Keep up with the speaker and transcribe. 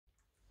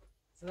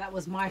So that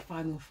was my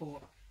final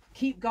thought.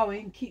 Keep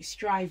going, keep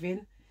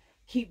striving,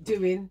 keep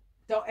doing.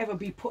 Don't ever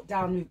be put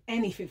down with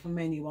anything from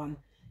anyone.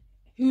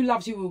 Who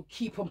loves you will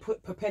keep on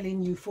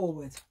propelling you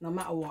forward, no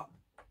matter what.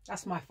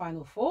 That's my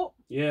final thought.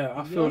 Yeah,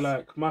 I feel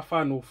like my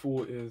final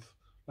thought is,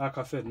 like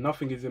I said,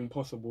 nothing is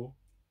impossible.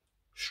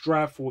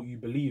 Strive for what you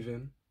believe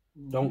in.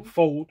 Don't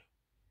fold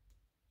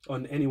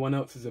on anyone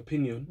else's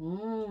opinion.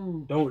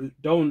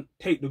 Don't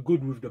take the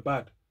good with the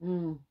bad.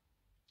 I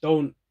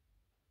don't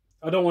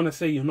want to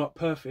say you're not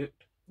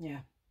perfect. Yeah.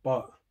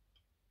 But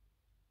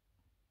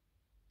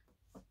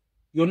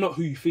you're not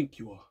who you think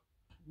you are.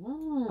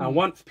 And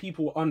once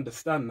people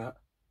understand that,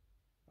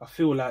 I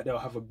feel like they'll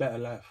have a better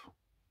life.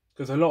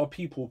 Because a lot of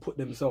people put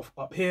themselves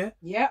up here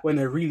when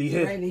they're really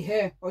here. Really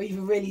here, or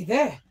even really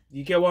there.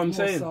 You get what I'm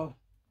saying? So,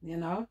 you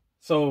know?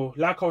 So,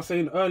 like I was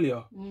saying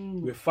earlier,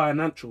 with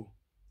financial,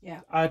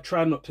 I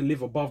try not to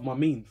live above my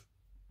means.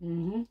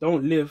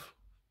 Don't live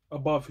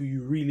above who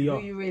you really are.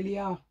 Who you really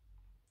are.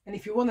 And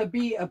if you want to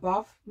be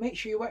above, make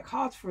sure you work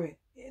hard for it.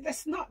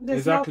 There's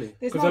exactly,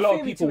 because a lot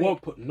of people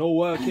won't put no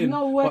work in,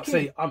 but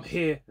say, I'm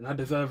here and I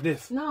deserve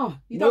this. No,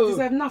 you don't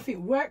deserve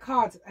nothing. Work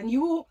hard, and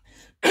you will.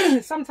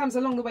 Sometimes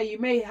along the way you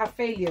may have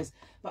failures,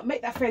 but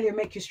make that failure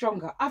make you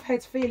stronger. I've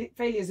had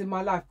failures in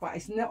my life, but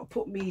it's not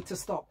put me to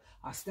stop.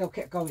 I still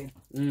kept going.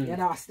 You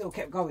know, I still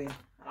kept going.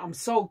 I'm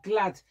so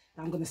glad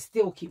that I'm going to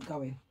still keep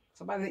going.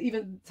 So by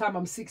even the time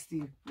I'm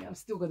 60, I'm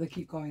still going to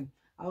keep going.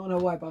 I don't know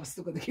why, but I'm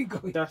still going to keep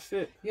going. That's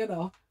it. You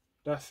know.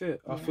 That's it.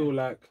 I feel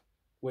like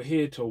we're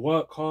here to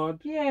work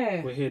hard.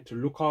 Yeah. We're here to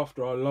look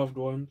after our loved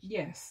ones.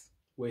 Yes.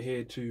 We're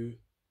here to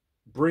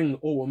bring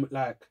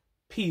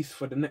peace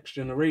for the next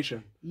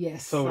generation.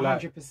 Yes. So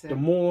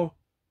 100%.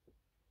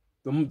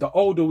 the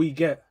older we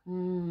get,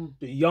 the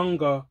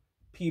younger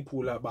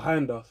people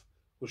behind us,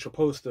 we're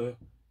supposed to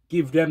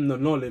give them the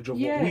knowledge of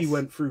what we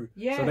went through,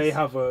 so they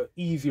have a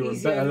easier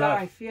and better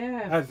life.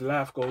 As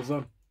life goes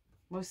on.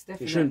 Most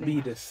definitely. It shouldn't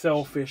be the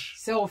selfish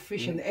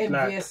and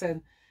envious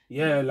and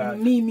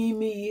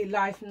me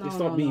life. No, it's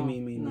not me.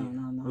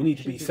 No. We need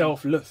to be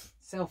selfless.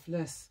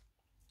 Selfless.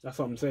 That's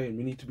what I'm saying.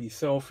 We need to be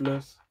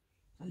selfless,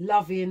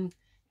 loving,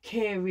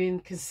 caring,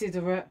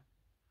 considerate,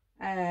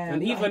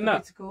 and even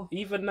that,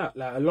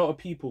 like a lot of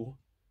people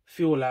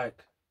feel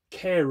like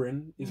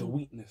caring is a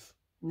weakness.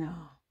 No.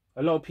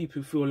 A lot of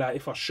people feel like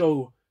if I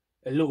show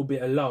a little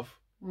bit of love,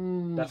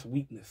 that's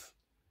weakness.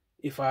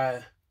 If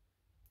I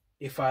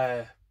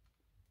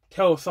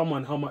tell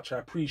someone how much I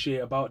appreciate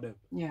about them,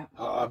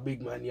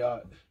 big man,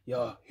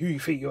 who you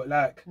think you're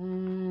like?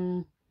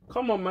 Come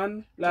on,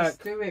 man,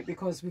 just do it,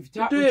 because we've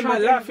done. Do it,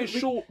 man. Life is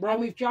short, bro. And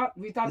we've done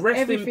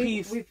Rest everything. in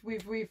peace.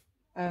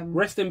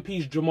 Rest in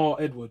peace, Jamal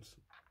Edwards.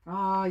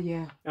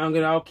 Yeah. And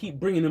I'll keep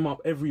bringing him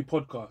up every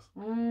podcast.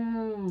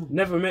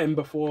 Never met him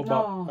before,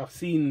 but I've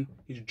seen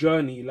his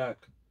journey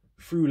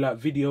through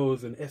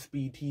videos and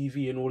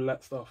SBTV and all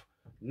that stuff.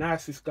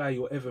 Nicest guy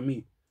you'll ever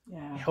meet.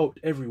 Yeah. He helped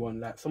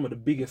everyone, some of the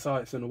biggest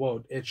artists in the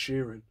world, Ed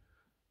Sheeran,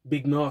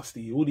 Big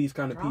Nasty, all these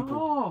kind of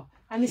people.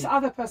 And this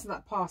other person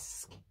that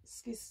passed,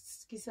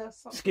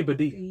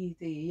 Skibadee.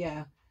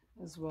 Yeah,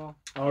 as well.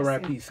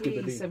 R.I.P.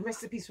 Skibadee. And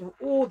rest in peace for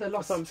all the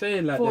lost. That's what I'm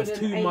saying. There's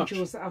too much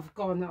that have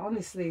gone.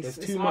 Honestly, there's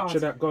too much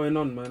of that going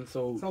on, man.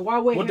 So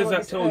while we're what does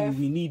that tell you?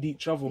 We need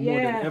each other more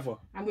than ever.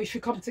 And we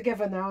should come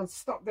together now and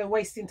stop the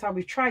wasting time.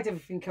 We've tried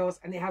everything else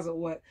and it hasn't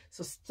worked.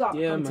 So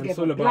come together. It's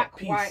all about black,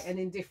 peace. white, and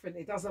indifferent.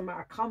 It doesn't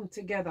matter. Come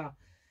together,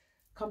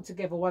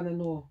 one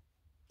and all.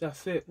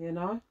 That's it. You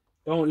know.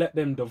 Don't let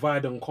them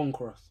divide and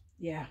conquer us.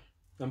 Yeah.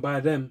 And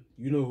by them,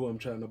 you know who I'm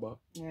chatting about.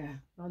 Yeah,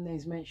 no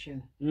names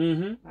mentioned.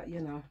 But,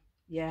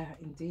 yeah,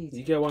 indeed.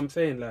 You get what I'm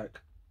saying?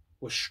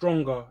 We're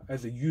stronger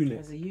as a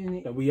unit.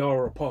 Than we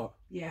are apart.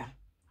 Yeah,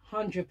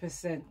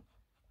 100%.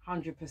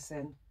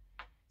 100%.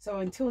 So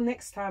until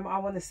next time, I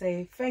want to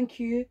say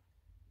thank you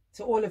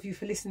to all of you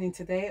for listening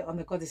today on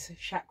the Goddess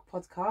Shack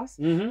podcast.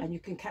 And you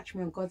can catch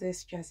me on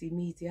Goddess Jazzy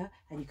Media,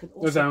 and you can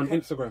also... Was that on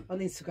Instagram? On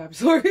Instagram,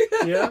 sorry.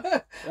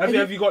 Yeah?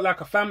 Have you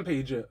got a fan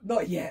page yet?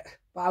 Not yet,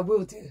 but I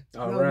will do.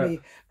 All right. Me.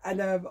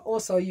 And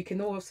also, you can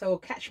also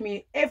catch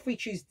me every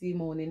Tuesday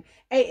morning,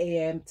 8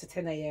 a.m. to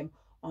 10 a.m.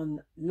 on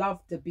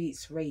Love the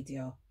Beats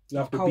Radio.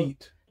 Love the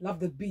Beat. Love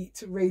the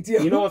Beat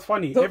Radio. You know what's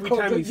funny? Every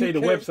time you say the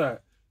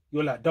website,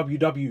 you're like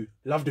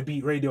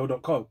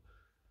www.lovethebeatradio.com.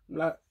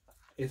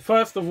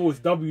 First of all, it's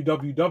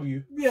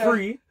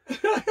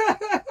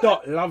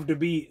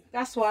www.free.lovethebeat.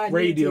 That's why I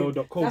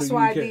radio.co.uk. That's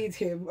why I need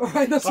him.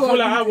 Right? That's I feel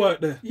like I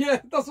work there.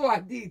 Yeah, that's why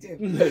I need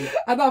him.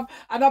 and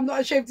I'm not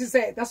ashamed to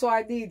say it. That's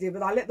why I need him.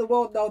 And I let the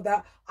world know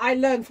that I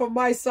learn from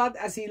my son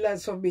as he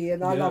learns from me.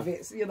 And I love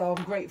it. I'm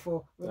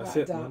grateful. That's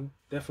it, man.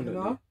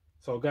 Definitely.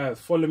 So,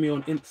 guys, follow me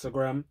on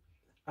Instagram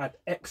at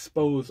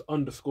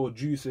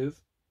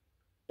expose_juices.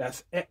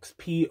 That's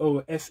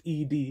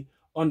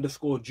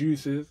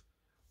XPOSED_juices.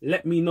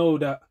 Let me know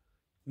that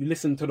you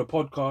listen to the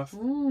podcast.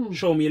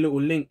 Show me a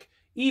little link.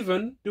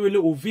 Even do a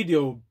little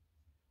video.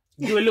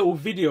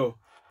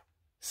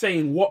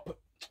 Saying what.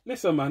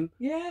 Listen, man.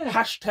 Yeah.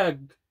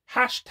 Hashtag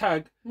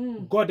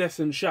Goddess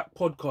and Shack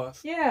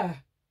podcast. Yeah.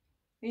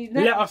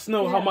 Let us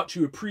know how much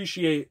you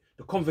appreciate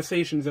the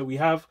conversations that we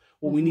have,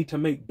 what we need to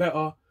make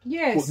better.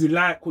 Yes. What you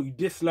like, what you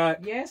dislike.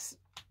 Yes.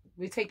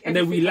 We take and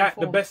then we like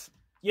the best.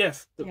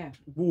 Yes.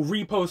 We'll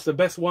repost the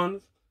best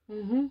ones.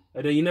 Mm-hmm.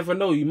 And then you never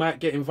know, you might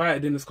get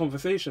invited in this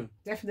conversation.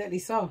 Definitely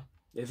so.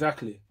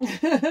 Exactly.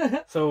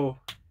 So,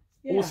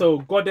 also,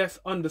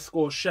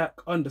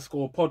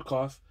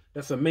 goddess_shack_podcast.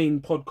 That's a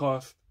main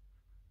podcast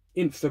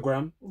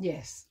Instagram.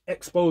 Yes.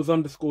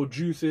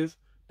 Expose_juices.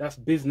 That's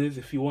business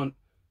if you want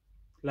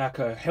like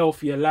a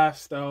healthier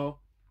lifestyle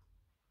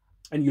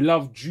and you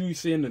love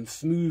juicing and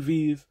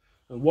smoothies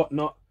and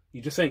whatnot.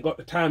 You just ain't got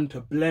the time to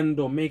blend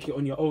or make it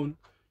on your own.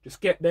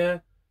 Just get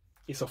there.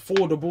 It's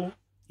affordable.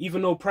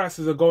 Even though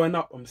prices are going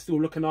up, I'm still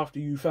looking after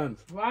you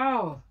fans.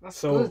 Wow,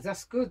 that's good.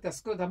 That's good.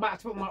 That's good. I might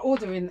have to put my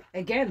order in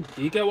again.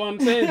 You get what I'm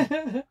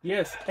saying?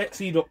 Yes,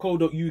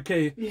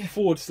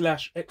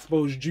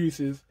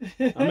 etsy.co.uk/exposejuices.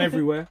 I'm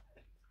everywhere.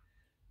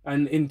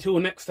 And until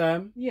next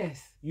time,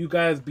 yes, you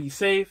guys be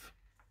safe.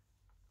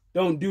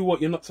 Don't do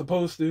what you're not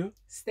supposed to.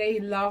 Stay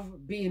in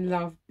love, be in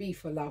love, be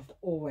for love,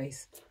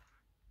 always.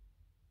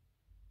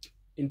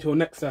 Until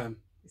next time.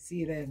 See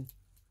you then.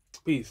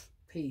 Peace.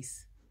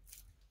 Peace.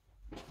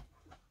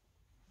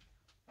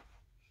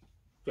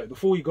 Right,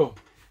 before we go,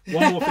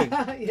 one more thing.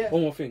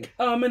 One more thing.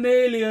 I'm an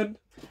alien.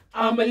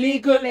 I'm a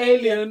legal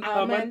alien.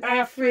 I'm an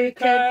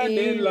African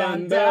in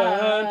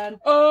London.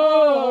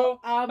 Oh,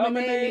 I'm an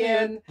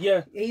alien.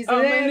 Yeah.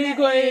 I'm a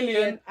legal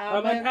alien.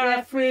 I'm an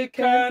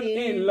African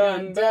in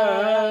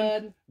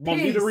London. Mom,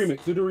 do the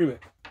remix. Do the remix.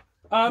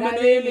 I'm an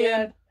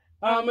alien.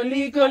 I'm a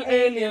legal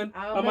alien.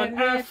 I'm an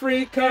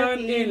African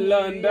in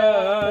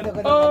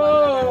London.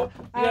 Oh,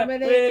 I'm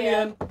an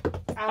alien.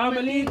 I'm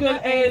a legal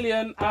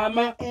alien. I'm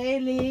an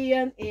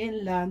alien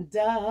in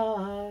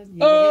London.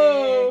 Yeah.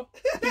 Oh,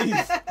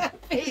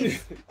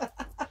 peace.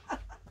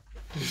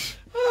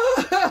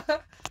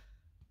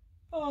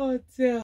 Oh dear.